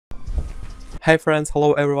Hi friends,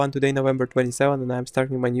 hello everyone, today November 27 and I'm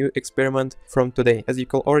starting my new experiment from today. As you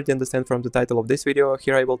can already understand from the title of this video,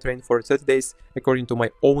 here I will train for 30 days according to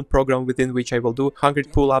my own program within which I will do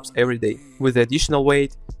 100 pull-ups every day with the additional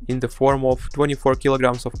weight in the form of 24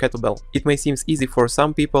 kilograms of kettlebell. It may seem easy for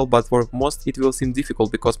some people, but for most it will seem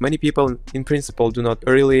difficult because many people in principle do not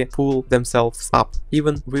really pull themselves up,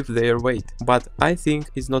 even with their weight. But I think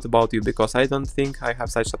it's not about you because I don't think I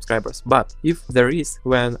have such subscribers. But if there is,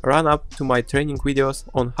 then run up to my training videos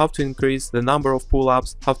on how to increase the number of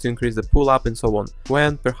pull-ups, how to increase the pull-up and so on,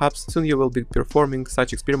 when perhaps soon you will be performing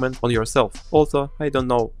such experiment on yourself. Also, I don't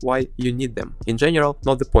know why you need them. In general,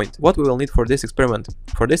 not the point. What we will need for this experiment?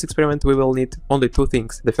 For this experiment we will need only two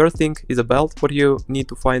things. The first thing is a belt, what you need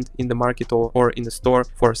to find in the market or in a store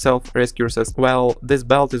for self-rescuers. Well, this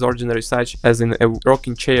belt is ordinary such as in a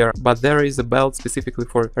rocking chair, but there is a belt specifically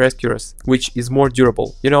for rescuers, which is more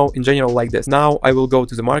durable. You know, in general like this. Now I will go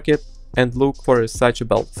to the market and look for such a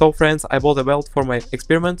belt. So friends, I bought a belt for my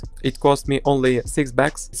experiment. It cost me only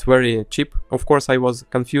 $6. It's very cheap. Of course, I was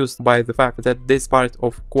confused by the fact that this part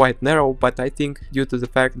of quite narrow, but I think due to the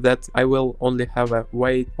fact that I will only have a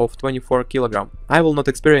weight of 24 kilograms, I will not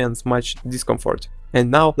experience much discomfort.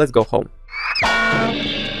 And now let's go home.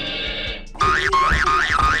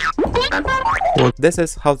 This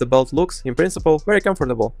is how the belt looks. In principle, very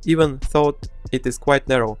comfortable, even though it is quite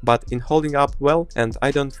narrow, but in holding up well, and I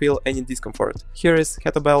don't feel any discomfort. Here is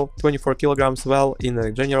kettlebell, 24 kilograms. Well,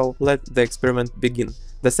 in general, let the experiment begin.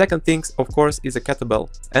 The second thing, of course, is a kettlebell,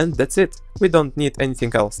 and that's it. We don't need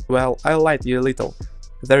anything else. Well, I'll lie to you a little.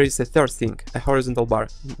 There is a third thing, a horizontal bar,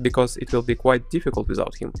 because it will be quite difficult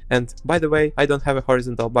without him. And by the way, I don't have a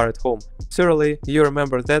horizontal bar at home. Surely you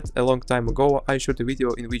remember that a long time ago I shot a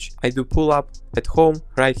video in which I do pull up at home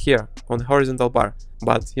right here on the horizontal bar.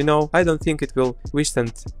 But you know, I don't think it will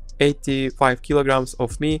withstand 85 kilograms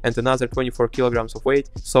of me and another 24 kilograms of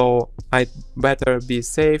weight, so I'd better be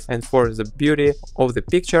safe, and for the beauty of the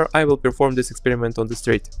picture I will perform this experiment on the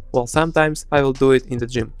street. Well, sometimes I will do it in the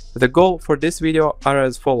gym. The goal for this video are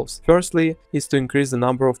as follows. Firstly is to increase the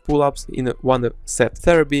number of pull-ups in one set.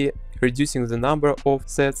 Thirdly, reducing the number of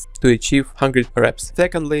sets to achieve 100 reps.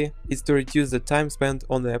 Secondly, is to reduce the time spent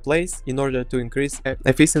on the place in order to increase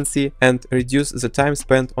efficiency and reduce the time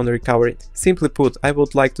spent on recovery. Simply put, I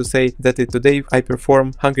would like to say that today I perform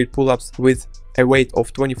 100 pull-ups with a weight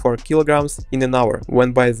of 24 kilograms in an hour,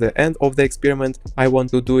 when by the end of the experiment I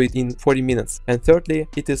want to do it in 40 minutes. And thirdly,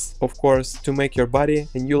 it is of course to make your body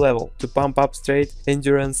a new level, to pump up straight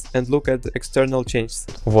endurance and look at the external changes.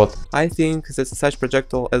 What? I think that such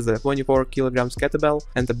projectile as a 24 kilograms kettlebell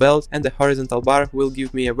and the belt and the horizontal bar will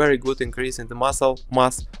give me a very good increase in the muscle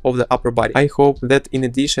mass of the upper body. I hope that in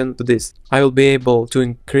addition to this, I will be able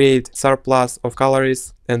to create surplus of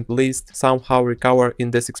calories and at least somehow recover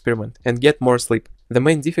in this experiment and get more sleep. The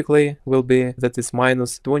main difficulty will be that it's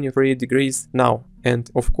minus 23 degrees now, and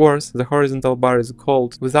of course the horizontal bar is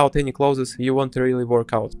cold. Without any clothes you won't really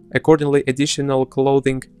work out. Accordingly, additional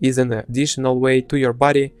clothing is an additional weight to your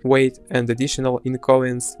body weight and additional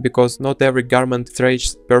inconvenience because not every garment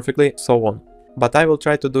stretches perfectly, so on. But I will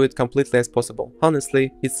try to do it completely as possible.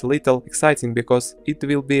 Honestly, it's a little exciting because it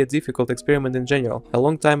will be a difficult experiment in general. A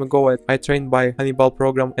long time ago I trained by Hannibal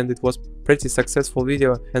program and it was pretty successful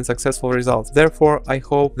video and successful results. Therefore, I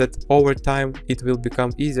hope that over time it will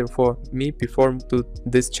become easier for me perform to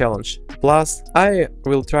this challenge. Plus, I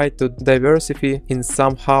will try to diversify in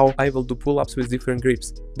somehow I will do pull-ups with different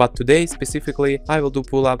grips. But today specifically I will do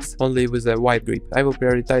pull-ups only with a wide grip. I will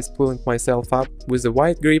prioritize pulling myself up with a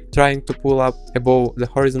wide grip, trying to pull up above the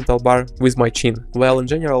horizontal bar with my chin. Well, in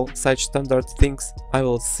general, such standard things I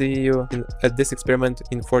will see you at this experiment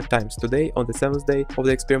in 4 times. Today on the 7th day of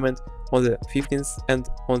the experiment, on the 15th and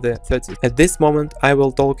on the 30th. At this moment I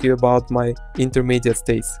will talk you about my intermediate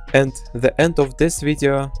states. And the end of this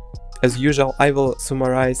video, as usual, I will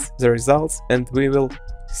summarize the results and we will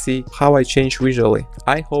see how I change visually.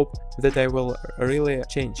 I hope that I will really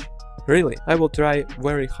change. Really, I will try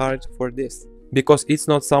very hard for this. Because it's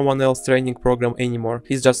not someone else's training program anymore,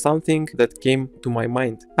 it's just something that came to my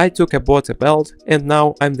mind. I bought a belt and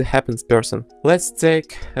now I'm the happiest person. Let's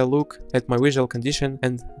take a look at my visual condition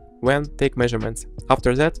and take measurements.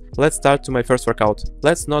 After that, let's start to my first workout.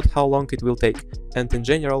 Let's note how long it will take and in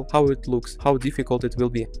general how it looks, how difficult it will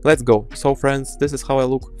be. Let's go. So friends, this is how I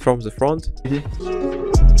look from the front.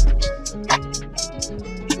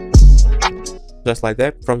 Just like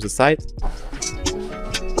that, from the side.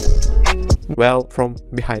 Well, from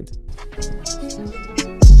behind.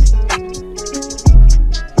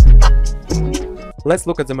 Let's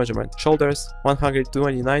look at the measurement. Shoulders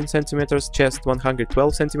 129 centimeters, chest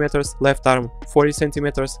 112 centimeters, left arm 40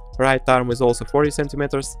 centimeters, right arm is also 40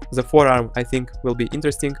 centimeters. The forearm I think will be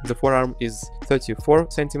interesting. The forearm is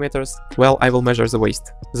 34 centimeters. Well, I will measure the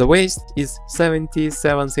waist. The waist is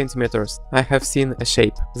 77 centimeters. I have seen a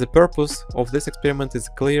shape. The purpose of this experiment is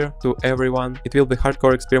clear to everyone. It will be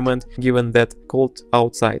hardcore experiment given that cold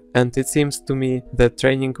outside, and it seems to me that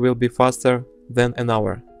training will be faster than an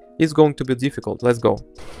hour. It's going to be difficult. Let's go.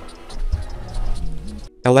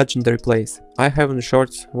 A legendary place. I have in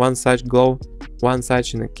shorts, one such glove, one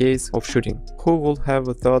such in a case of shooting. Who would have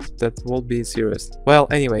thought that would be serious? Well,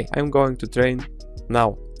 anyway, I'm going to train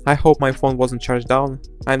now. I hope my phone wasn't charged down.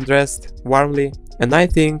 I'm dressed warmly, and I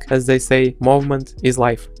think, as they say, movement is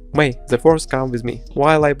life. May the force come with me.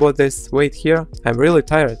 While I bought this weight here, I'm really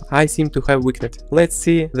tired. I seem to have weakened. Let's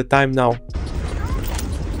see the time now.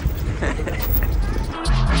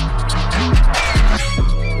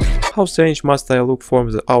 How strange must I look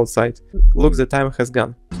from the outside? Look, the time has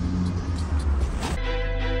gone.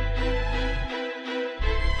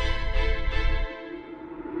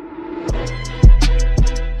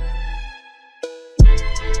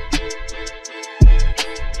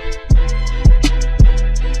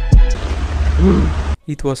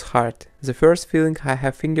 It was hard. The first feeling I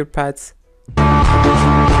have finger pads.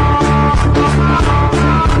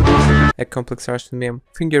 A complex Russian meme.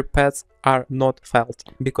 Finger pads are not felt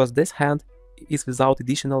because this hand is without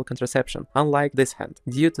additional contraception, unlike this hand.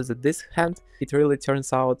 Due to this hand, it really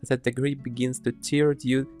turns out that the grip begins to tear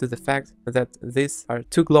due to the fact that these are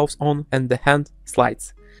two gloves on and the hand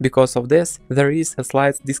slides. Because of this, there is a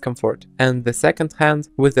slight discomfort, and the second hand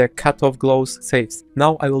with the cut-off gloves saves.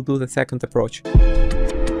 Now I will do the second approach.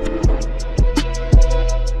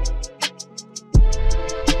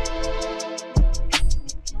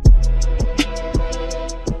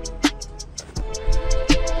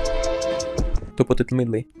 To put it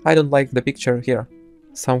mildly, I don't like the picture here.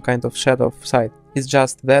 Some kind of shadow side. It's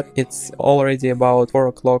just that it's already about 4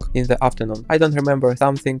 o'clock in the afternoon. I don't remember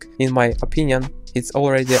something. In my opinion, it's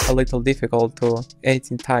already a little difficult to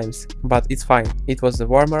 18 times, but it's fine. It was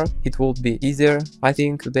warmer, it would be easier. I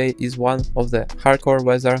think today is one of the hardcore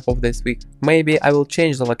weather of this week. Maybe I will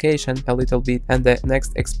change the location a little bit and the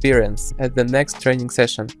next experience at the next training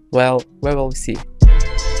session. Well, we will see.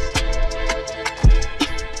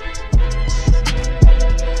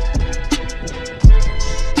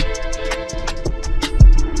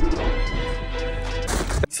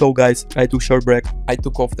 So guys, I took short break, I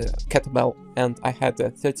took off the kettlebell and I had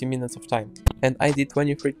 30 minutes of time. And I did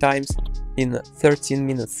 23 times in 13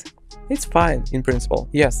 minutes. It's fine in principle.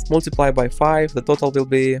 Yes, multiply by 5, the total will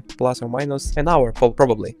be plus or minus an hour,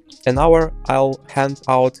 probably. An hour I'll hand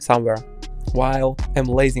out somewhere, while I'm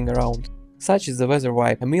lazing around. Such is the weather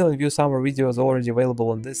vibe. A million view summer videos already available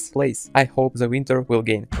on this place. I hope the winter will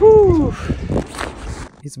gain. Whew.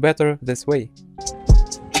 It's better this way.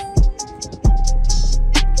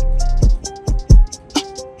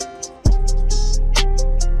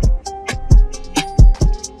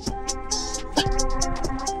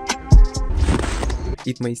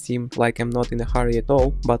 It may seem like I'm not in a hurry at all,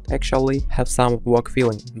 but actually have some work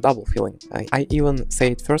feeling, double feeling. I even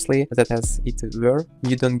say it firstly that as it were,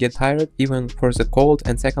 you don't get tired even for the cold,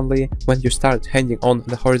 and secondly, when you start handing on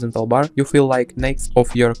the horizontal bar, you feel like necks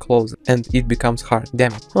of your clothes and it becomes hard.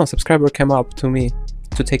 Damn it. Oh, subscriber came up to me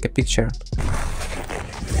to take a picture.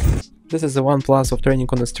 This is the one plus of training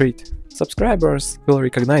on the street. Subscribers will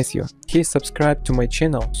recognize you. He subscribed to my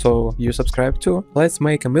channel, so you subscribe too. Let's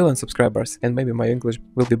make 1 million subscribers and maybe my English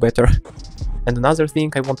will be better. And another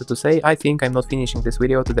thing I wanted to say, I think I'm not finishing this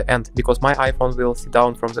video to the end because my iPhone will sit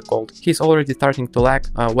down from the cold. He's already starting to lag.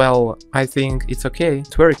 Well, I think it's okay.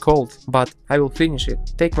 It's very cold, but I will finish it.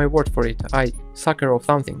 Take my word for it. I sucker of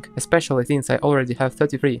something, especially since I already have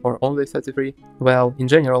 33 or only 33. Well, in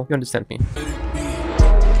general, you understand me.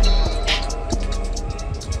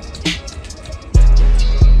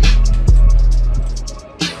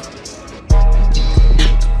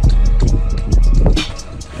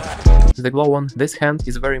 The glove on this hand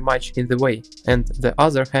is very much in the way, and the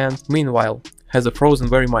other hand, meanwhile, has frozen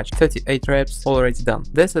very much. 38 reps already done.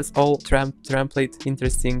 This is all trampled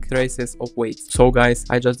interesting traces of weight. So guys,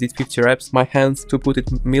 I just did 50 reps. My hands, to put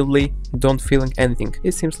it mildly, don't feeling anything.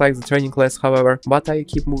 It seems like the training less, however, but I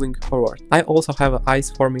keep moving forward. I also have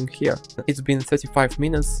ice forming here. It's been 35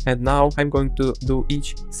 minutes and now I'm going to do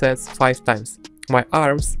each set 5 times. My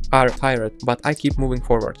arms are tired, but I keep moving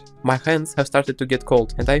forward. My hands have started to get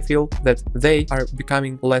cold and I feel that they are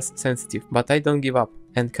becoming less sensitive, but I don't give up.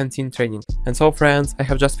 and continue training. And so friends, I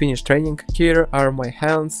have just finished training. Here are my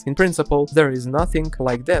hands. In principle, there is nothing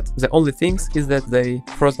like that. The only thing is that they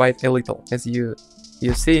frostbite a little. As you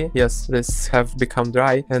see, yes, these have become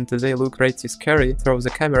dry and they look pretty scary through the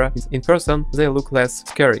camera. In person, they look less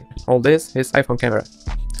scary. All this is iPhone camera.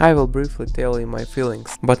 I will briefly tell you my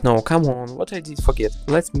feelings. But no, come on, what I did forget.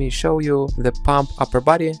 Let me show you the pump upper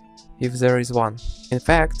body, if there is one. In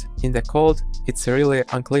fact, in the cold, it's really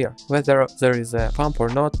unclear whether there is a pump or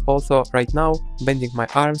not. Also, right now, bending my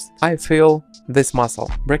arms, I feel this muscle,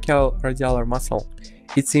 brachioradial muscle.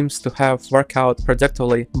 It seems to have worked out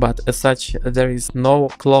productively, but as such, there is no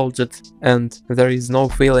closed and there is no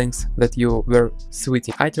feelings that you were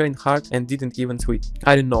sweating. I trained hard and didn't even sweat.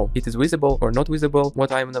 I don't know, it is visible or not visible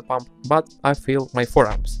what I'm in a pump, but I feel my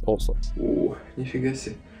forearms also. Ooh, нифига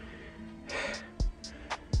себе.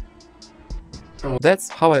 That's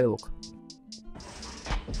how I look.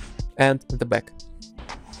 And the back.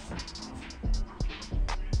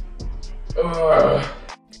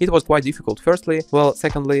 It was quite difficult, firstly. Well,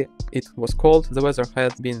 secondly, it was cold, the weather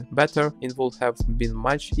had been better, it would have been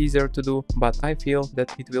much easier to do, but I feel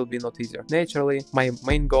that it will be not easier. Naturally, my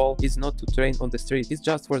main goal is not to train on the street, it's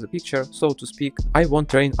just for the picture, so to speak. I won't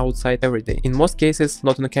train outside every day. In most cases,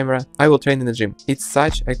 not on the camera, I will train in the gym. It's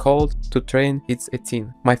such a cold to train, it's a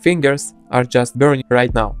tin. My fingers are just burning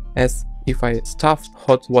right now, as if I stuffed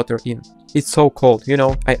hot water in. It's so cold, you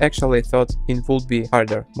know, I actually thought it would be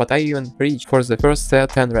harder, but I even reached for the first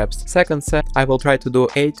set 10 reps. Second set, I will try to do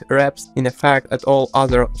 8 reps, in effect at all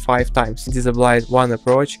other 5 times. This applied one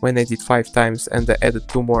approach when I did 5 times and I added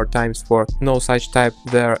 2 more times for no such type.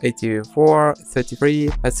 There 84, 33,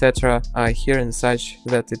 etc. I hear in such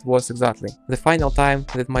that it was exactly. The final time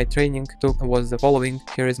that my training took was the following.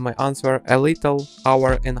 Here is my answer: a little,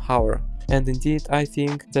 hour and hour. And indeed, I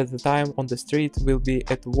think that the time on the street will be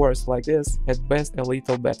at worst like this, at best a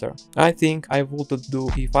little better. I think I would do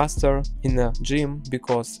it faster in the gym,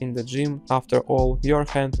 because in the gym, after all, your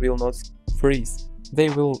hand will not freeze. They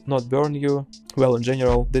will not burn you. Well, in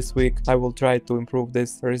general, this week I will try to improve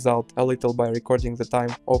this result a little by recording the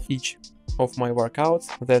time of each of my workouts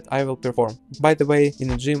that I will perform. By the way, in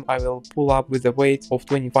the gym I will pull up with a weight of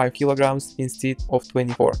 25 kilograms instead of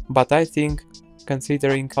 24. But I think,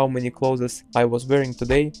 considering how many clothes I was wearing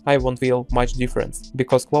today, I won't feel much difference,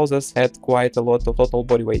 because clothes add quite a lot of total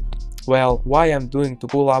body weight. Well, why I'm doing to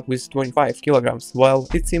pull up with 25 kilograms? Well,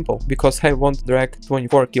 it's simple, because I won't drag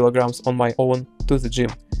 24 kilograms on my own to the gym.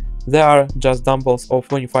 There are just dumbbells of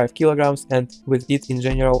 25 kilograms and with it in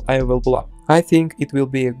general I will pull up. I think it will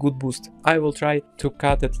be a good boost. I will try to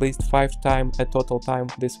cut at least 5 times a total time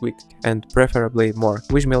this week, and preferably more.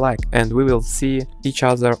 Wish me luck, and we will see each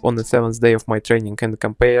other on the 7th day of my training and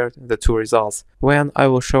compare the 2 results, when I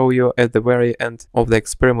will show you at the very end of the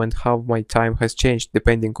experiment how my time has changed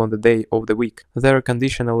depending on the day of the week. There are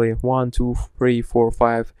conditionally 1, 2, 3, 4,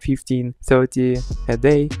 5, 15, 30 a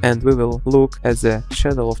day, and we will look at the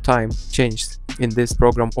schedule of time changes in this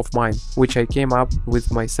program of mine, which I came up with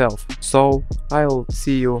myself. So I'll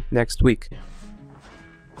see you next week.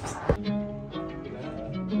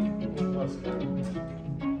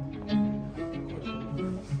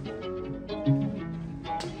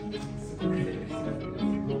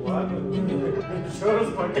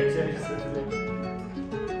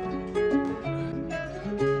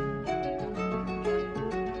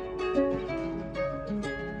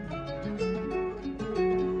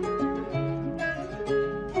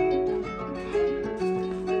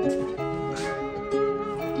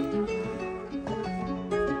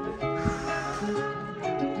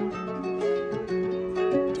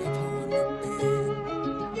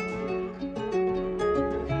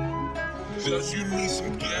 Just you need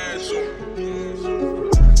some gas.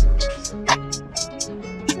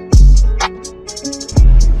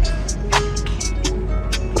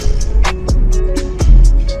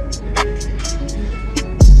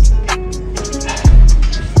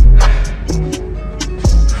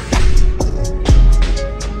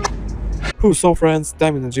 So friends,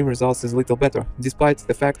 time in the gym results is a little better, despite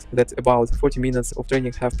the fact that about 40 minutes of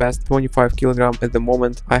training have passed. 25 kilograms at the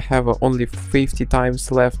moment, I have only 50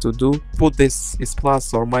 times left to do. Put this is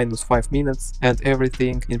plus or minus 5 minutes, and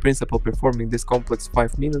everything in principle performing this complex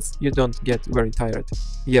 5 minutes, you don't get very tired.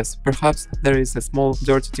 Yes, perhaps there is a small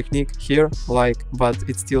dirty technique here, but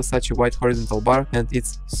it's still such a wide horizontal bar, and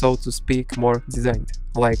it's, so to speak, more designed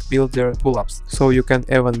like builder pull-ups, so you can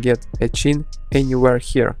even get a chin anywhere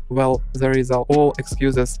here. Well, there is all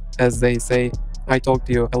excuses, as they say. I talked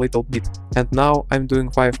to you a little bit, and now I'm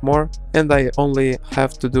doing 5 more, and I only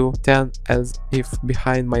have to do 10 as if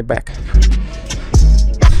behind my back.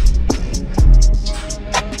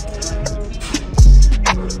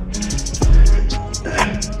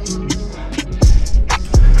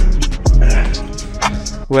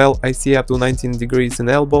 Well, I see up to 19 degrees in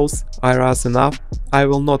elbows, I rise enough. I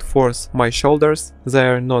will not force my shoulders, they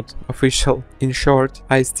are not official. In short,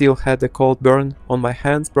 I still had a cold burn on my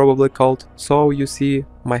hands, probably cold, so you see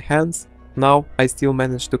my hands. Now I still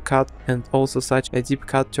managed to cut, and also such a deep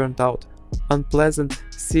cut turned out. Unpleasant.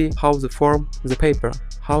 See how the form, the paper.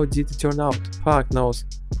 How did it turn out? Fuck knows.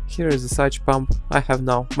 Here is such pump I have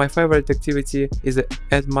now. My favorite activity is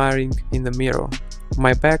admiring in the mirror.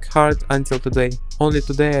 My back hurt until today. Only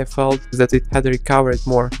today I felt that it had recovered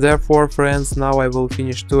more. Therefore, friends, now I will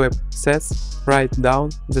finish 2 sets, write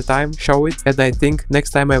down the time, show it, and I think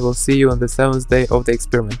next time I will see you on the 7th day of the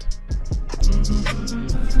experiment.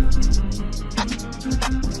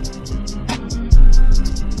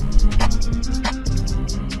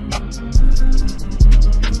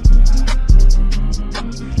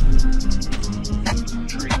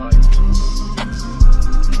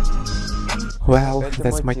 Well,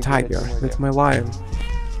 that's my tiger, that's my lion.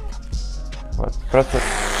 What?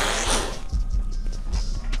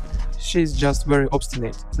 She's just very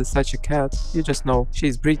obstinate. There's such a cat, you just know,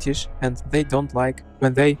 she's British and they don't like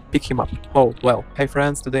when they pick him up. Oh, well, hey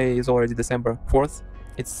friends, today is already December 4th.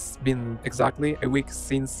 It's been exactly a week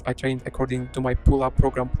since I trained according to my pull-up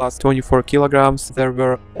program plus 24 kilograms. There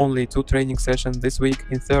were only 2 training sessions this week.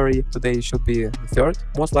 In theory, today should be the 3rd.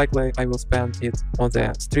 Most likely I will spend it on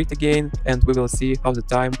the street again, and we will see how the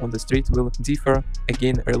time on the street will differ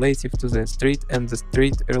again relative to the street and the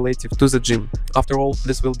street relative to the gym. After all,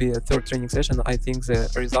 this will be a 3rd training session. I think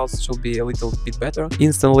the results should be a little bit better.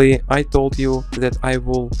 Instantly, I told you that I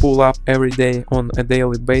will pull up every day on a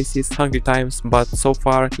daily basis 100 times, but so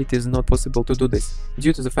far it is not possible to do this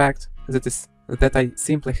due to the fact that I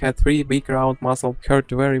simply had 3 big round muscle hurt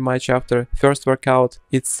very much after first workout.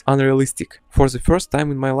 It's unrealistic. For the first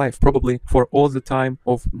time in my life, probably for all the time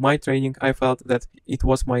of my training, I felt that it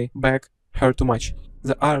was my back hurt too much.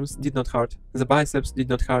 The arms did not hurt, the biceps did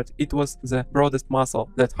not hurt, it was the broadest muscle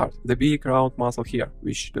that hurt, the big round muscle here,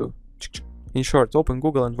 which do. In short, open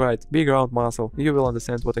Google and write big round muscle, you will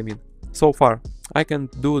understand what I mean. So far, I can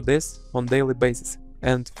do this on daily basis.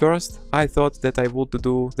 And first, I thought that I would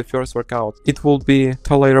do the first workout. It would be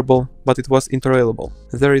tolerable, but it was intolerable.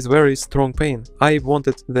 There is very strong pain. I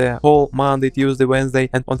wanted the whole Monday, Tuesday, Wednesday,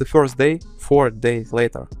 and on the first day, 4 days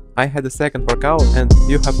later, I had a second workout, and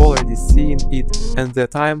you have already seen it, and the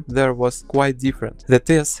time there was quite different. That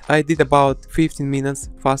is, I did about 15 minutes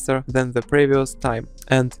faster than the previous time,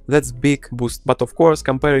 and that's big boost. But of course,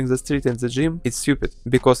 comparing the street and the gym, it's stupid,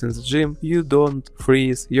 because in the gym you don't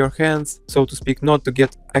freeze your hands, so to speak, not to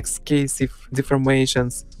get excessive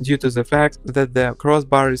deformations due to the fact that the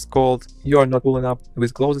crossbar is cold, you are not pulling up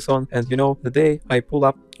with gloves on, and you know, the day I pull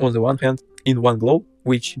up on the one hand in one glove,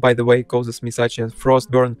 which by the way causes me such a frost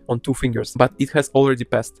burn on 2 fingers, but it has already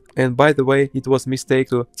passed. And by the way, it was mistake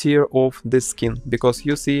to tear off this skin, because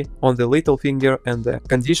you see on the little finger and the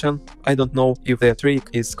condition, I don't know if the trick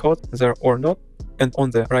is caught there or not, and on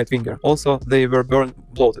the right finger also they were burned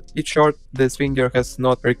bloated. It's short, this finger has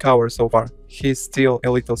not recovered so far, he's still a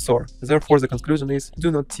little sore. Therefore the conclusion is, do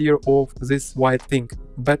not tear off this white thing,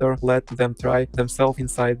 better let them try themselves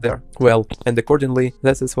inside there. Well, and accordingly,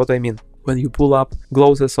 that is what I mean. When you pull up,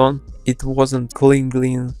 gloves on, it wasn't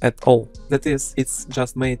clean at all. That is, it's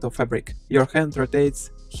just made of fabric. Your hand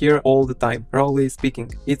rotates here all the time, roughly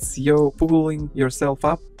speaking. It's you pulling yourself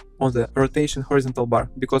up on the rotation horizontal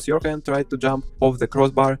bar, because your hand tried to jump off the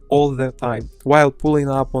crossbar all the time. While pulling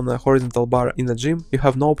up on a horizontal bar in the gym, you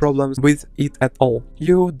have no problems with it at all.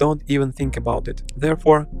 You don't even think about it.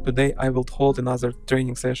 Therefore, today I will hold another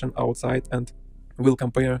training session outside and we'll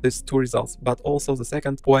compare these 2 results. But also the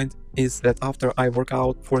second point is that after I work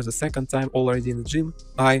out for the second time already in the gym,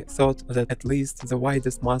 I thought that at least the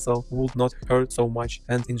widest muscle would not hurt so much,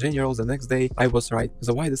 and in general the next day I was right.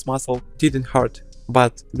 The widest muscle didn't hurt,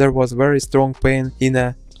 but there was very strong pain in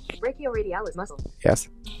a brachioradialis muscle. Yes.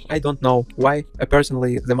 I don't know why.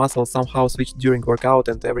 Personally, the muscle somehow switched during workout,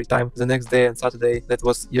 and every time the next day and Saturday, that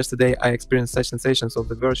was yesterday, I experienced such sensations of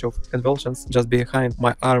the verge of convulsions just behind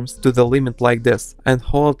my arms to the limit like this. And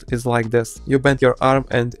hold is like this. You bend your arm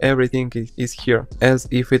and everything is here, as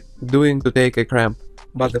if it doing to take a cramp.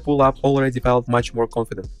 But the pull-up already felt much more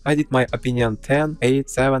confident. I did my opinion 10, 8,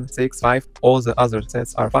 7, 6, 5, all the other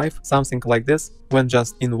sets are 5, something like this, when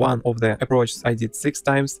just in one of the approaches I did 6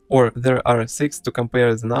 times, or there are 6 to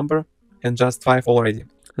compare the number, and just 5 already.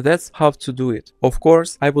 That's how to do it. Of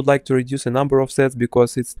course, I would like to reduce a number of sets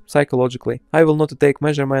because it's psychologically. I will not take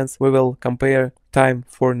measurements, we will compare time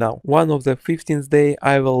for now. One of the 15th day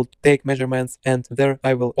I will take measurements, and there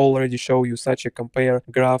I will already show you such a compare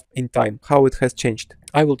graph in time, how it has changed.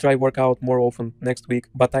 I will try workout more often next week,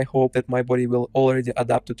 but I hope that my body will already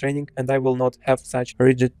adapt to training and I will not have such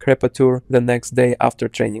rigid crepature the next day after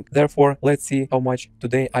training. Therefore, let's see how much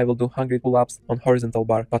today I will do 100 pull-ups on horizontal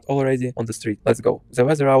bar, but already on the street. Let's go. The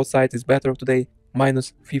weather outside is better today,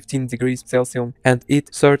 minus 15 degrees Celsius, and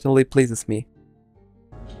it certainly pleases me.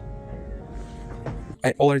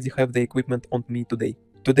 I already have the equipment on me today.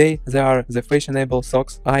 Today there are the fashionable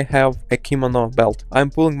socks. I have a kimono belt.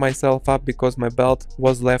 I'm pulling myself up because my belt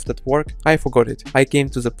was left at work. I forgot it. I came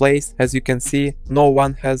to the place. As you can see, no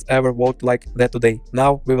one has ever walked like that today.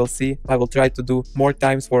 Now we will see. I will try to do more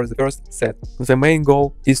times for the first set. The main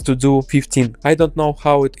goal is to do 15. I don't know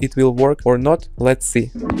how it will work or not. Let's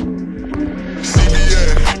see.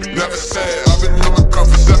 Never said, I've been on my cup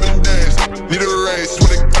for 7 days. Need a race,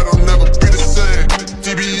 when it got, I'll never be the same.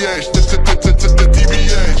 TBH,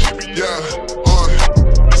 TBH, yeah,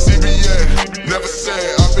 CBA. Never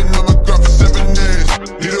said, I've been on my cup for 7 days.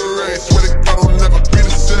 Need a race, when it got, I'll never be the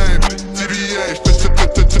same. TBH,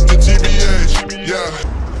 TBH, yeah.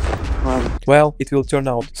 Well, it will turn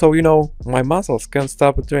out. So you know, my muscles can't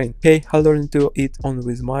stop a train. Hey, I learned to eat on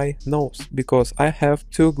with my nose, because I have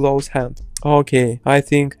 2 gloves hands. Okay, I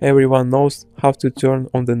think everyone knows how to turn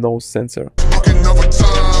on the nose sensor.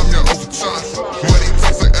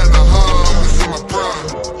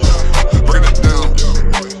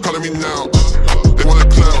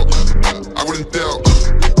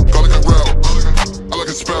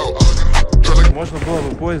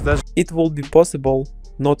 It will be possible,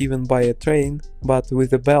 not even by a train, but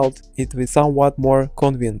with a belt it will somewhat more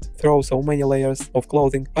convenient. Throw so many layers of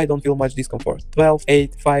clothing, I don't feel much discomfort. 12,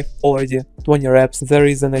 8, 5, already 20 reps, there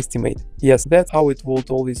is an estimate. Yes, that's how it would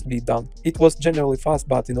always be done. It was generally fast,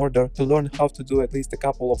 but in order to learn how to do at least a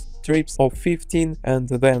couple of trips of 15 and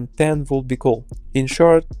then 10 would be cool. In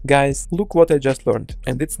short, guys, look what I just learned.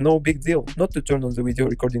 And it's no big deal not to turn on the video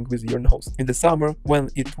recording with your nose. In the summer, when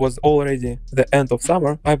it was already the end of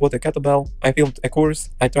summer, I bought a kettlebell, I filmed a course,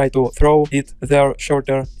 I tried to throw it there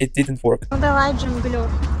shorter, it didn't work. Ну давай, джунглер.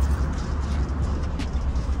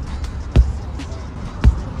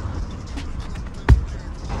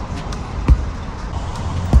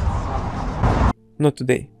 Not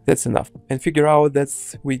today, that's enough. And figure out that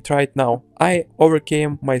we tried now. I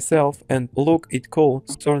overcame myself and look, it cool.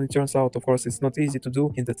 Certainly turns out, of course, it's not easy to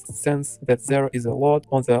do in the sense that there is a lot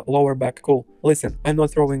on the lower back. Cool. Listen, I'm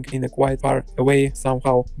not throwing in a quite far away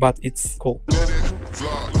somehow, but it's cool.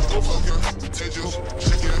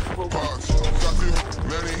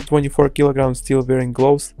 24 kilograms still wearing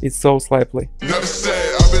gloves, it's so slightly.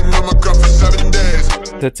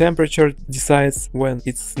 The temperature decides when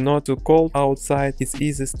it's not too cold outside, it's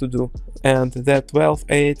easiest to do. And that 12,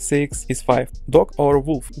 8, 6 is 5. Dog or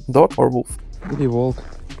wolf? Dog or wolf? Или волк.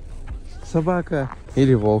 Собака.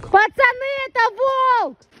 Или волк. Пацаны, это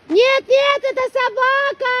волк! Нет, нет, это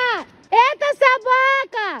собака! Это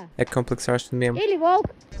собака! A complex Russian meme. Или волк.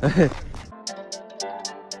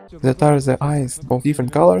 That are the eyes of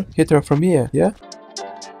different color. Heterochromia, yeah?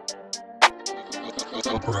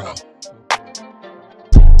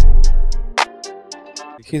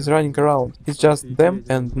 He's running around. It's just them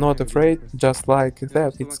and not afraid, just like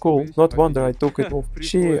that. It's cool. Not wonder I took it off.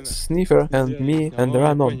 She, sniffer, and me, and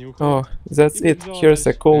run on. Oh, that's it. Here's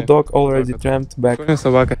a cool dog already tramped back.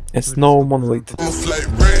 A snow monolith.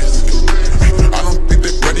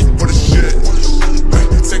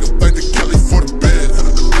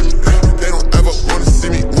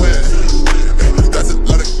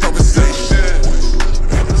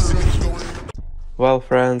 Well,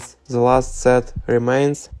 friends, the last set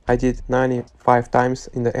remains. I did 95 times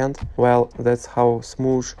in the end. Well, that's how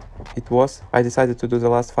smooth it was. I decided to do the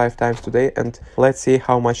last 5 times today, and let's see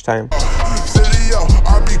how much time.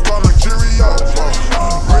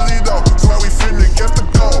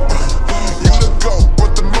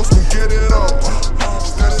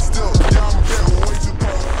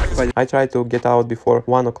 I tried to get out before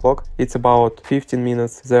 1 o'clock. It's about 15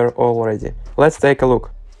 minutes there already. Let's take a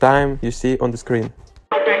look. Time you see on the screen.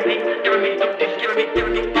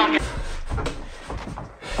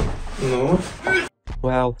 No.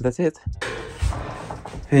 Well, that's it.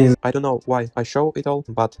 I don't know why I show it all,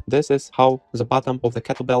 but this is how the bottom of the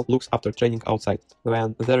kettlebell looks after training outside,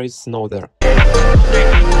 when there is snow there.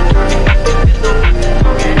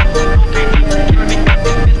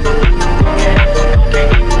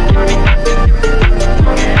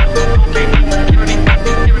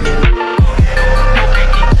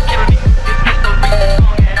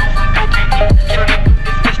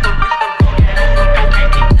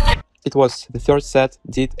 It was the third set,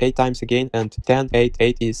 did 8 times again, and 10, 8,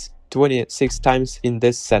 8 is 26 times in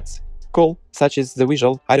this set. Cool, such is the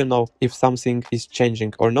visual. I don't know if something is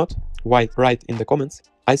changing or not. Write in the comments.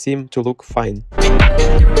 I seem to look fine.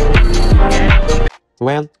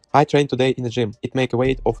 When I train today in the gym, it make a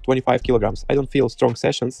weight of 25 kilograms. I don't feel strong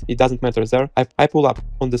sessions, it doesn't matter there. I pull up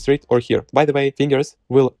on the street or here. By the way, fingers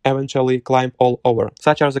will eventually climb all over.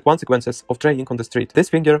 Such are the consequences of training on the street. This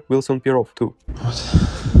finger will soon appear off too.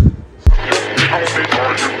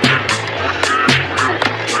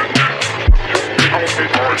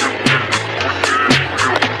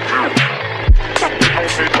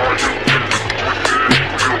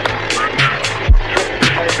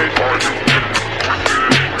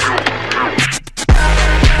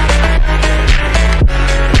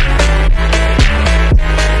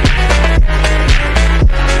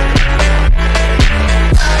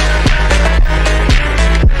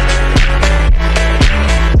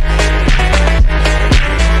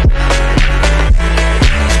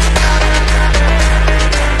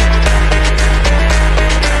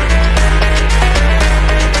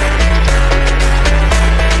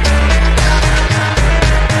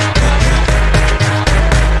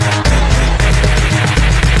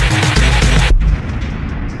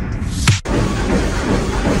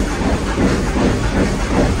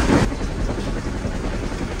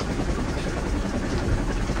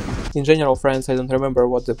 In general, friends, I don't remember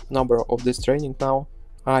what the number of this training now.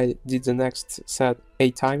 I did the next set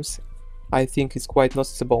 8 times. I think it's quite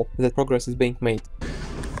noticeable that progress is being made.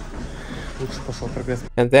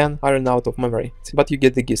 And then I ran out of memory. But you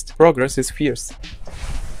get the gist. Progress is fierce.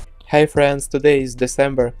 Hey friends, today is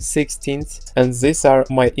December 16th and these are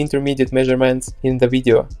my intermediate measurements in the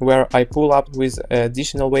video, where I pull up with an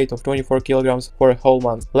additional weight of 24 kilograms for a whole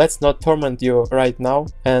month. Let's not torment you right now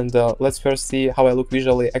and let's first see how I look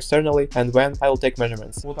visually externally and when I will take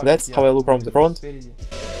measurements. That's how I look from the front.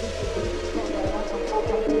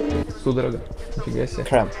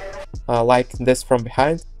 Cramp. Like this from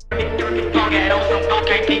behind.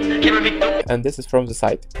 And this is from the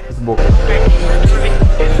side.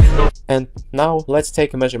 And now let's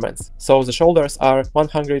take measurements. So the shoulders are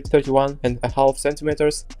 131.5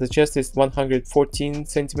 centimeters, the chest is 114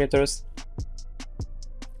 centimeters,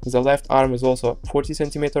 the left arm is also 40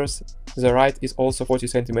 centimeters, the right is also 40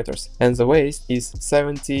 centimeters, and the waist is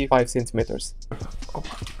 75 centimeters.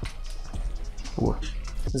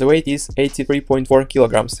 The weight is 83.4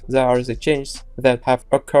 kilograms. There are the changes that have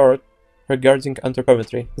occurred regarding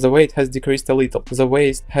anthropometry. The weight has decreased a little, the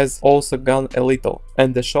waist has also gone a little,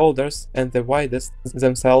 and the shoulders and the widest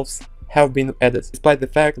themselves have been added, despite the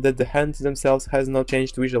fact that the hands themselves has not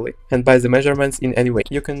changed visually and by the measurements in any way.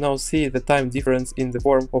 You can now see the time difference in the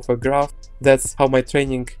form of a graph. That's how my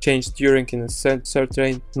training changed during a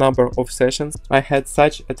certain number of sessions. I had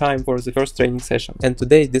such a time for the first training session, and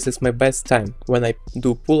today this is my best time when I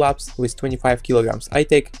do pull-ups with 25 kilograms. I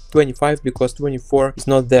take 25 because 24 is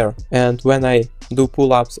not there, and when I do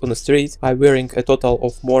pull-ups on the street I'm wearing a total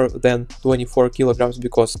of more than 24 kilograms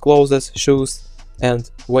because clothes, shoes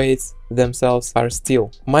and weights themselves are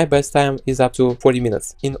still. My best time is up to 40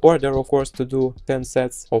 minutes. In order, of course, to do 10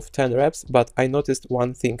 sets of 10 reps, but I noticed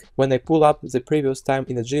one thing. When I pull up the previous time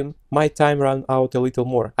in the gym, my time ran out a little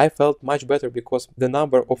more. I felt much better because the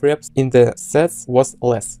number of reps in the sets was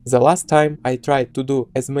less. The last time I tried to do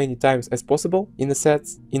as many times as possible in the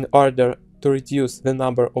sets in order to reduce the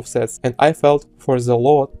number of sets, and I felt for the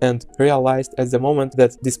load and realized at the moment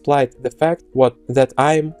that despite the fact that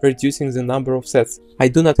I'm reducing the number of sets, I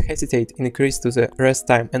do not hesitate in increase to the rest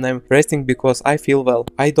time, and I'm resting because I feel well.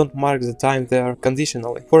 I don't mark the time there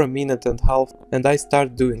conditionally for a minute and a half and I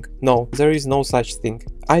start doing. No, there is no such thing.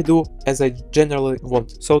 I do as I generally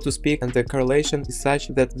want, so to speak, and the correlation is such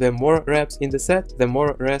that the more reps in the set, the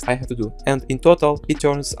more rest I have to do. And in total, it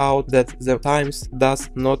turns out that the times does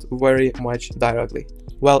not vary much directly.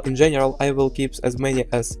 Well, in general, I will keep as many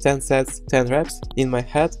as 10 sets, 10 reps in my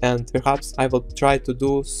head, and perhaps I will try to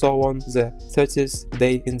do so on the 30th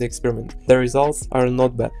day in the experiment. The results are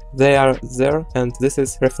not bad. They are there, and this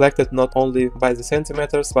is reflected not only by the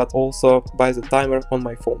centimeters, but also by the timer on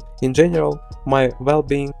my phone. In general, my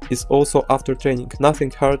well-being is also after training.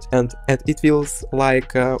 Nothing hurt, and it feels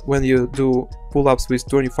like when you do pull-ups with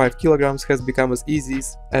 25 kilograms has become as easy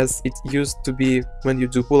as it used to be when you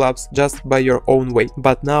do pull-ups just by your own weight.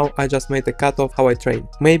 But now I just made a cut of how I train.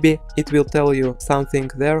 Maybe it will tell you something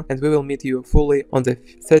there, and we will meet you fully on the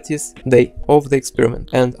 30th day of the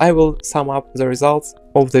experiment, and I will sum up the results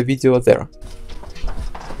of the video there.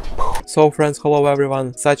 So friends, hello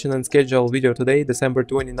everyone, such an unscheduled video today, December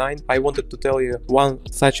 29. I wanted to tell you one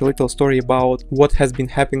such a little story about what has been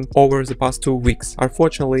happening over the past 2 weeks.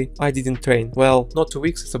 Unfortunately, I didn't train. Well, not 2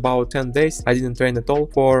 weeks, it's about 10 days. I didn't train at all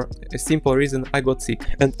for a simple reason: I got sick.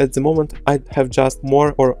 And at the moment, I have just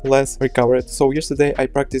more or less recovered. So yesterday I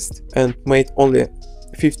practiced and made only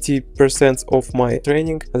 50% of my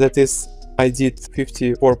training. That is, I did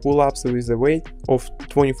 54 pull-ups with a weight of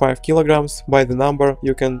 25 kilograms. By the number,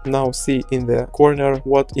 you can now see in the corner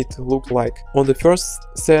what it looked like. On the first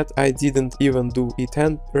set, I didn't even do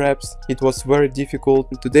 10 reps. It was very difficult.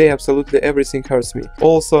 Today, absolutely everything hurts me.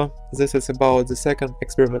 Also, this is about the second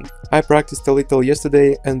experiment. I practiced a little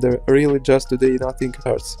yesterday and really just today nothing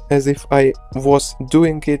hurts, as if I was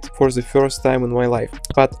doing it for the first time in my life.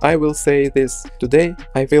 But I will say this: today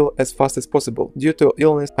I feel as fast as possible. Due to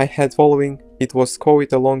illness I had following, it was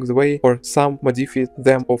COVID along the way, or some modified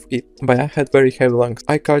them of it, but I had very heavy lungs.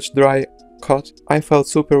 I caught dry cough. I felt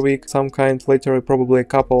super weak, some kind later, probably a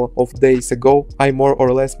couple of days ago. I more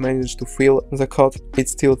or less managed to feel the cough.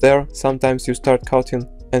 It's still there. Sometimes you start coughing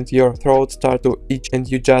and your throat start to itch and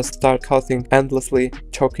you just start coughing endlessly,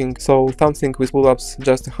 choking. So something with pull-ups,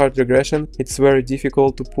 just a hard regression. It's very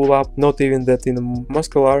difficult to pull up, not even that in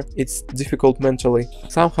muscular, it's difficult mentally.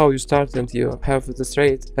 Somehow you start and you have the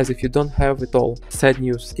straight as if you don't have it all. Sad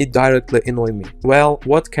news. It directly annoyed me. Well,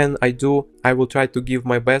 what can I do? I will try to give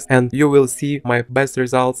my best and you will see my best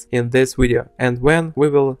results in this video. And when we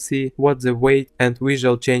will see what the weight and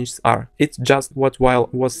visual changes are. It's just what while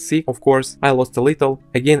was sick, of course, I lost a little,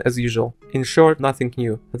 again as usual. In short, nothing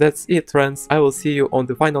new. That's it, friends. I will see you on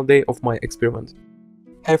the final day of my experiment.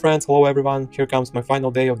 Hey friends, hello everyone, here comes my final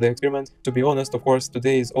day of the experiment. To be honest, of course,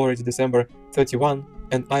 today is already December 31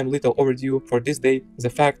 and I'm little overdue for this day. The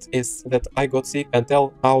fact is that I got sick and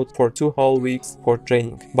fell out for 2 whole weeks for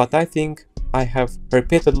training. But I think I have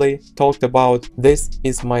repeatedly talked about this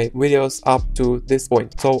in my videos up to this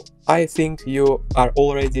point. So I think you are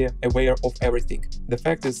already aware of everything. The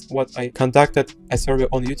fact is what I conducted a survey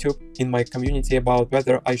on YouTube in my community about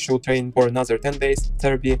whether I should train for another 10 days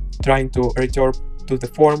therapy, trying to return to the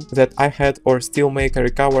form that I had or still make a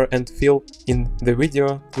recover and feel in the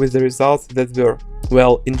video with the results that were.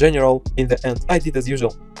 Well, in general, in the end, I did as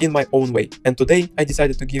usual, in my own way. And today, I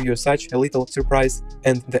decided to give you such a little surprise.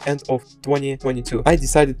 And the end of 2022, I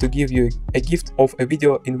decided to give you a gift of a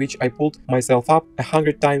video in which I pulled myself up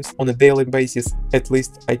 100 times on a daily basis. At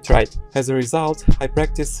least I tried. As a result, I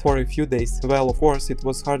practiced for a few days. Well, of course, it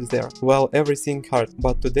was hard there. Well, everything hard.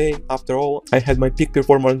 But today, after all, I had my peak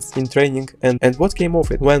performance in training. And what came of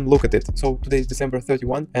it? When look at it. So today is December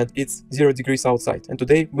 31 and it's 0 degrees outside. And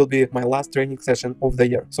today will be my last training session of the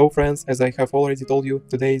year. So friends, as I have already told you,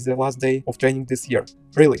 today is the last day of training this year.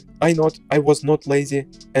 Really, I was not lazy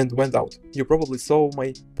and went out. You probably saw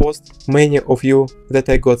my post, many of you, that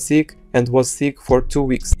I got sick and was sick for 2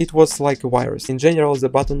 weeks. It was like a virus. In general, the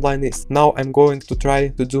bottom line is, now I'm going to try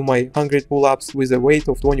to do my 100 pull-ups with a weight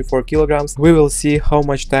of 24 kilograms. We will see how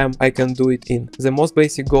much time I can do it in. The most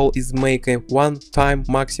basic goal is make a 1 time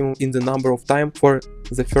maximum in the number of time for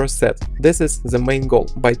the first set. This is the main goal.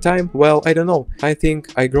 By time, well, I don't know. I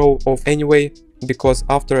think I grow off anyway, because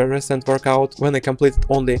after a recent workout, when I completed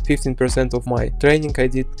only 15% of my training, I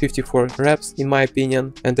did 54 reps in my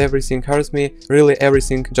opinion, and everything hurts me, really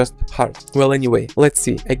everything just hard. Well, anyway, let's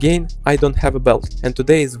see. Again, I don't have a belt, and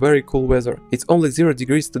today is very cool weather. It's only 0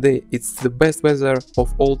 degrees today. It's the best weather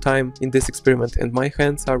of all time in this experiment, and my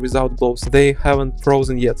hands are without gloves. They haven't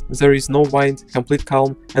frozen yet. There is no wind, complete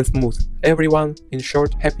calm and smooth. Everyone, in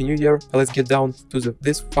short, Happy New Year. Let's get down to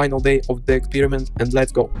this final day of the experiment and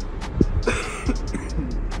let's go.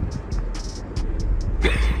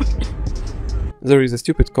 There is a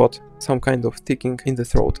stupid cough, some kind of ticking in the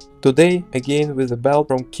throat. Today, again with a bell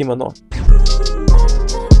from Kimono.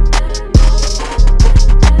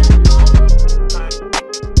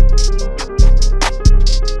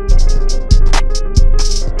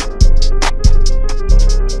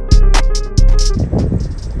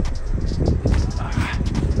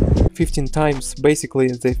 Times. Basically,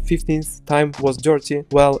 the 15th time was dirty.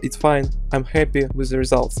 Well, it's fine. I'm happy with the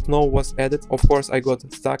results. Snow was added. Of course, I got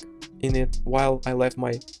stuck in it while I left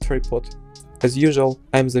my tripod. As usual,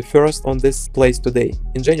 I'm the first on this place today.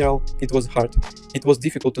 In general, it was hard. It was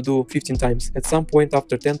difficult to do 15 times. At some point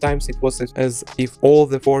after 10 times, it was as if all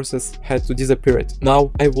the forces had to disappear.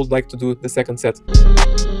 Now, I would like to do the second set.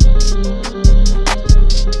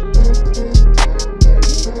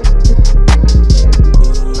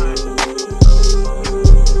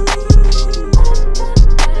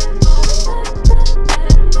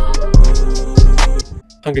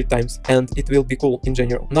 100 times, and it will be cool in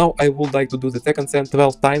general. Now I would like to do the second set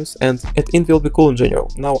 12 times, and at end will be cool in general.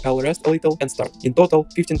 Now I'll rest a little and start. In total,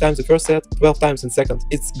 15 times the first set, 12 times in second.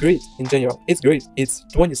 It's great in general. It's great. It's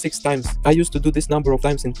 26 times. I used to do this number of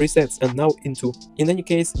times in 3 sets and now in 2. In any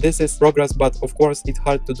case, this is progress, but of course it's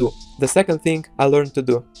hard to do. The second thing I learned to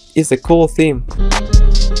do is a cool theme.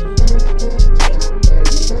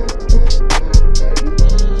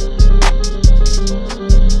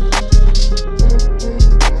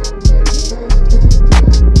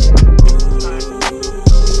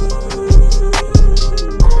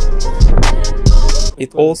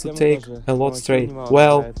 It also takes a lot straight.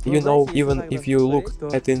 Well, you know, even if you look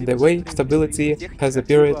at in the way, stability has a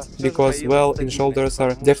period because, well, in shoulders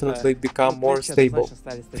are definitely become more stable.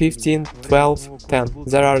 15, 12, 10.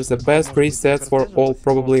 There are the best 3 sets for all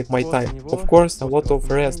probably my time. Of course, a lot of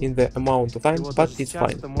rest in the amount of time, but it's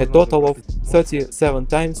fine. A total of 37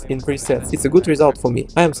 times in 3 sets. It's a good result for me.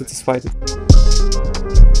 I am satisfied.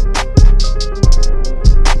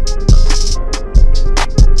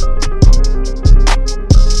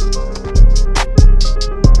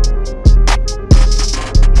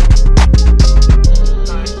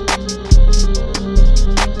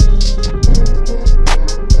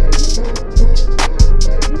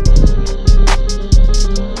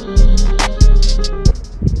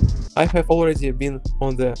 I have already been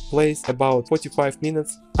on the place about 45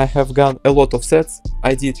 minutes. I have done a lot of sets.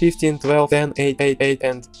 I did 15, 12, 10, 8, 8, 8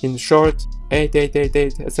 and in short 8, 8, 8,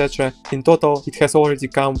 8, etc. In total it has already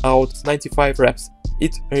come out 95 reps.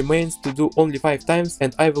 It remains to do only 5 times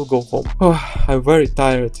and I will go home. I'm very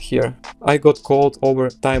tired here. I got cold over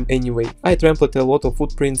time anyway. I trampled a lot of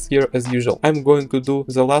footprints here as usual. I'm going to do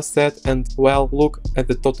the last set and, well, look at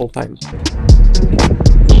the total time.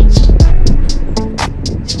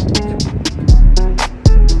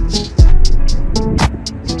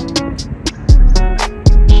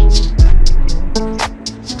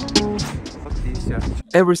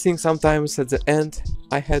 Everything sometimes at the end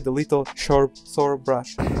I had a little sharp sore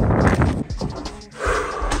brush.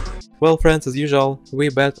 Well friends, as usual, we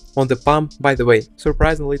bet on the pump. By the way,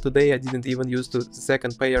 surprisingly today I didn't even use the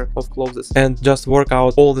second pair of clothes and just work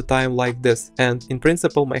out all the time like this. And in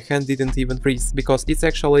principle my hand didn't even freeze, because it's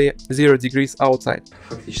actually 0 degrees outside.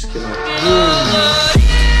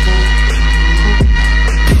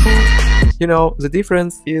 You know, the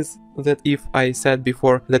difference is that if I said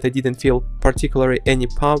before that I didn't feel particularly any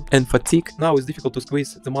pump and fatigue, now it's difficult to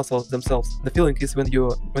squeeze the muscles themselves. The feeling is when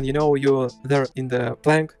you know you're there in the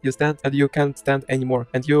plank, you stand and you can't stand anymore,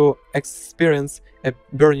 and you experience a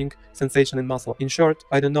burning sensation in muscle. In short,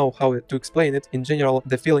 I don't know how to explain it. In general,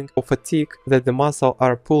 the feeling of fatigue, that the muscle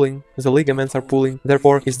are pulling, the ligaments are pulling,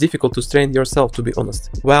 therefore it's difficult to strain yourself, to be honest.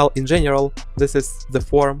 Well, in general, this is the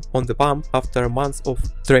form on the pump after months of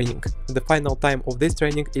training. The final time of this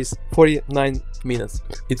training is 49 minutes.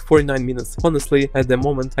 It's 49 minutes. Honestly, at the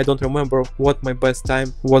moment, I don't remember what my best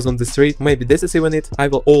time was on the street. Maybe this is even it. I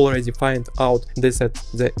will already find out this at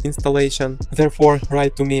the installation. Therefore,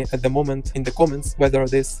 write to me at the moment in the comments whether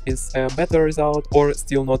this is a better result or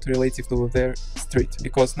still not relative to their street,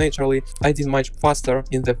 because naturally I did much faster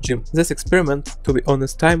in the gym. This experiment, to be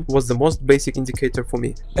honest, time was the most basic indicator for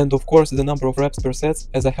me. And of course the number of reps per set,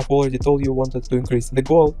 as I have already told you, wanted to increase. The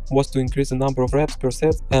goal was to increase the number of reps per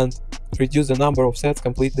set and reduce the number of sets,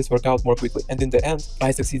 complete this workout more quickly. And in the end,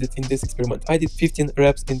 I succeeded in this experiment. I did 15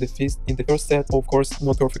 reps in the first set, of course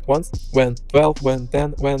not perfect ones, when 12, when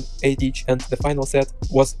 10, when 8 each, and the final set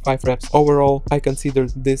was 5 reps. Overall, I consider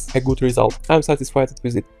this a good result. I'm satisfied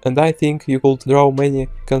with it, and I think you could draw many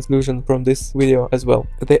conclusions from this video as well.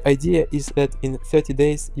 The idea is that in 30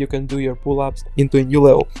 days you can do your pull-ups into a new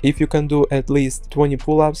level. If you can do at least 20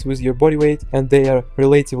 pull-ups with your body weight and they are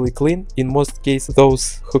relatively clean, in most cases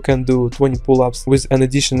those who can do 20 pull-ups with an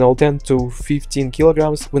additional 10 to 15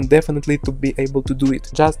 kilograms will definitely to be able to do it,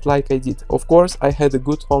 just like I did. Of course, I had a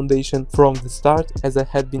good foundation from the start, as I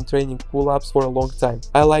had been training pull-ups for a long time.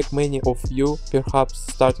 I, like many of you,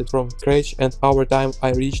 perhaps started from scratch, and over time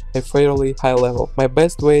I reached a fairly high level. My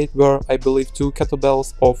best weight were, I believe, 2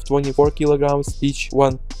 kettlebells of 24 kilograms, each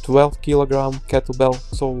one 12 kilogram kettlebell,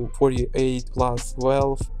 so 48 plus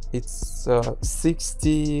 12, it's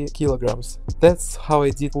 60 kilograms. That's how I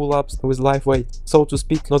did pull-ups with live weight, so to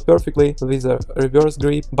speak, not perfectly with a reverse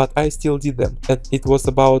grip, but I still did them, and it was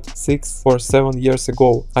about 6 or 7 years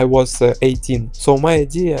ago. I was 18. So my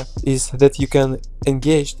idea is that you can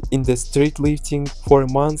engage in the street lifting for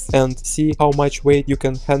a month and see how much weight you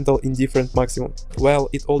can handle in different maximum. Well,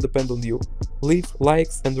 it all depends on you. Leave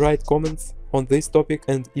likes and write comments. on this topic,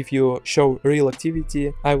 and if you show real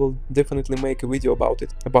activity, I will definitely make a video about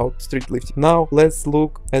it, about street lifting. Now let's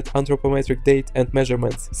look at anthropometric data and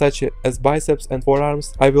measurements, such as biceps and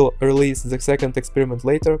forearms. I will release the second experiment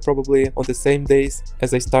later, probably on the same days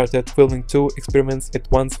as I started filming 2 experiments at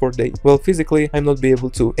once for day. Well, physically I'm not be able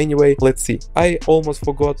to. Anyway, let's see. I almost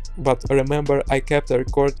forgot, but remember I kept a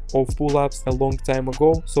record of pull-ups a long time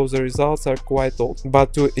ago, so the results are quite old.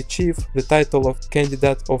 But to achieve the title of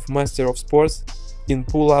candidate of Master of Sports in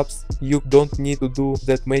pull-ups, you don't need to do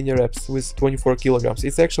that many reps with 24 kilograms.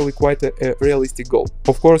 It's actually quite a realistic goal.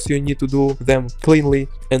 Of course, you need to do them cleanly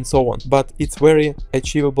and so on, but it's very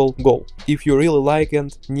achievable goal. If you really like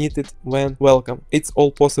and need it, then welcome. It's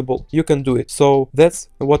all possible. You can do it. So that's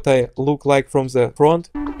what I look like from the front,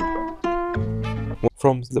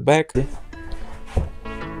 from the back,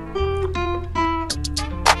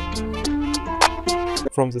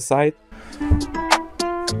 from the side.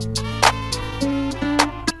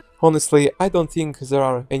 Honestly, I don't think there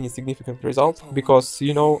are any significant results, because,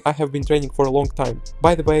 you know, I have been training for a long time.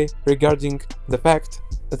 By the way, regarding the fact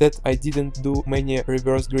that I didn't do many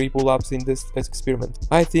reverse grip pull-ups in this experiment,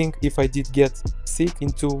 I think if I did get sick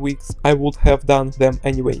in 2 weeks, I would have done them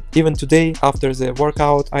anyway. Even today, after the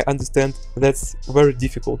workout, I understand that's very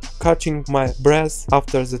difficult. Catching my breath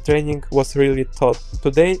after the training was really tough.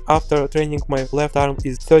 Today, after training, my left arm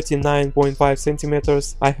is 39.5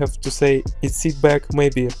 centimeters. I have to say it's sit back,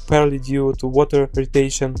 maybe partly due to water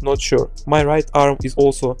retention, not sure. My right arm is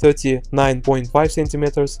also 39.5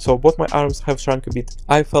 centimeters, so both my arms have shrunk a bit.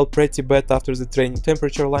 I felt pretty bad after the training,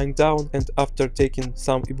 temperature lying down and after taking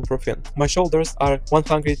some ibuprofen. My shoulders are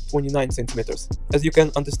 129 centimeters. As you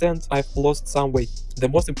can understand, I've lost some weight. The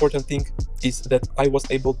most important thing is that I was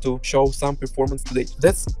able to show some performance today.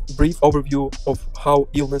 That's a brief overview of how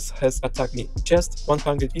illness has attacked me. Chest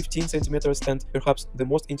 115 centimeters, and perhaps the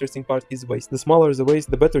most interesting part is waist. The smaller the waist,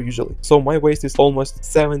 the better usually. So my waist is almost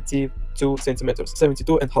 72 centimeters,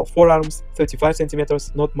 72 and a half. Forearms 35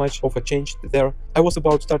 centimeters, not much of a change there. I was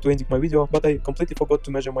about to start to edit my video, but I completely forgot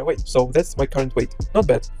to measure my weight. So that's my current weight. Not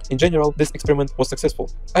bad. In general, this experiment was successful.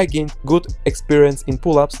 I gained good experience in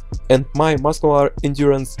pull-ups and my muscular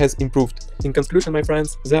endurance has improved. In conclusion, my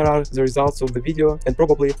friends, there are the results of the video and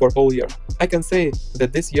probably for whole year. I can say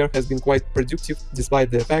that this year has been quite productive despite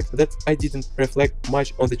the fact that I didn't reflect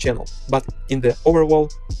much on the channel. But in the overall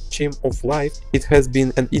scheme of life, it has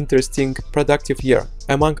been an interesting, productive year.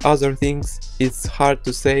 Among other things, it's hard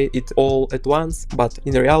to say it all at once, but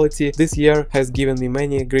in reality, this year has given me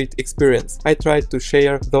many great experience. I tried to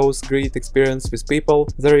share those great experience with people.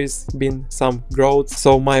 There has been some growth,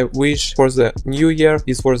 so my wish for the new year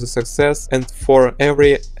is for the success and for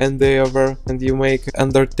every endeavor and you make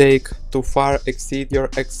undertake to far exceed your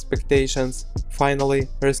expectations. Finally,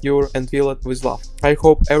 rescue and fill it with love. I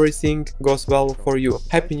hope everything goes well for you.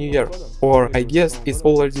 Happy New Year! Or I guess it's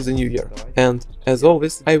already the New Year. And as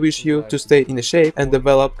always, I wish you to stay in shape and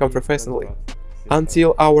develop professionally.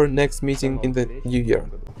 Until our next meeting in the New Year.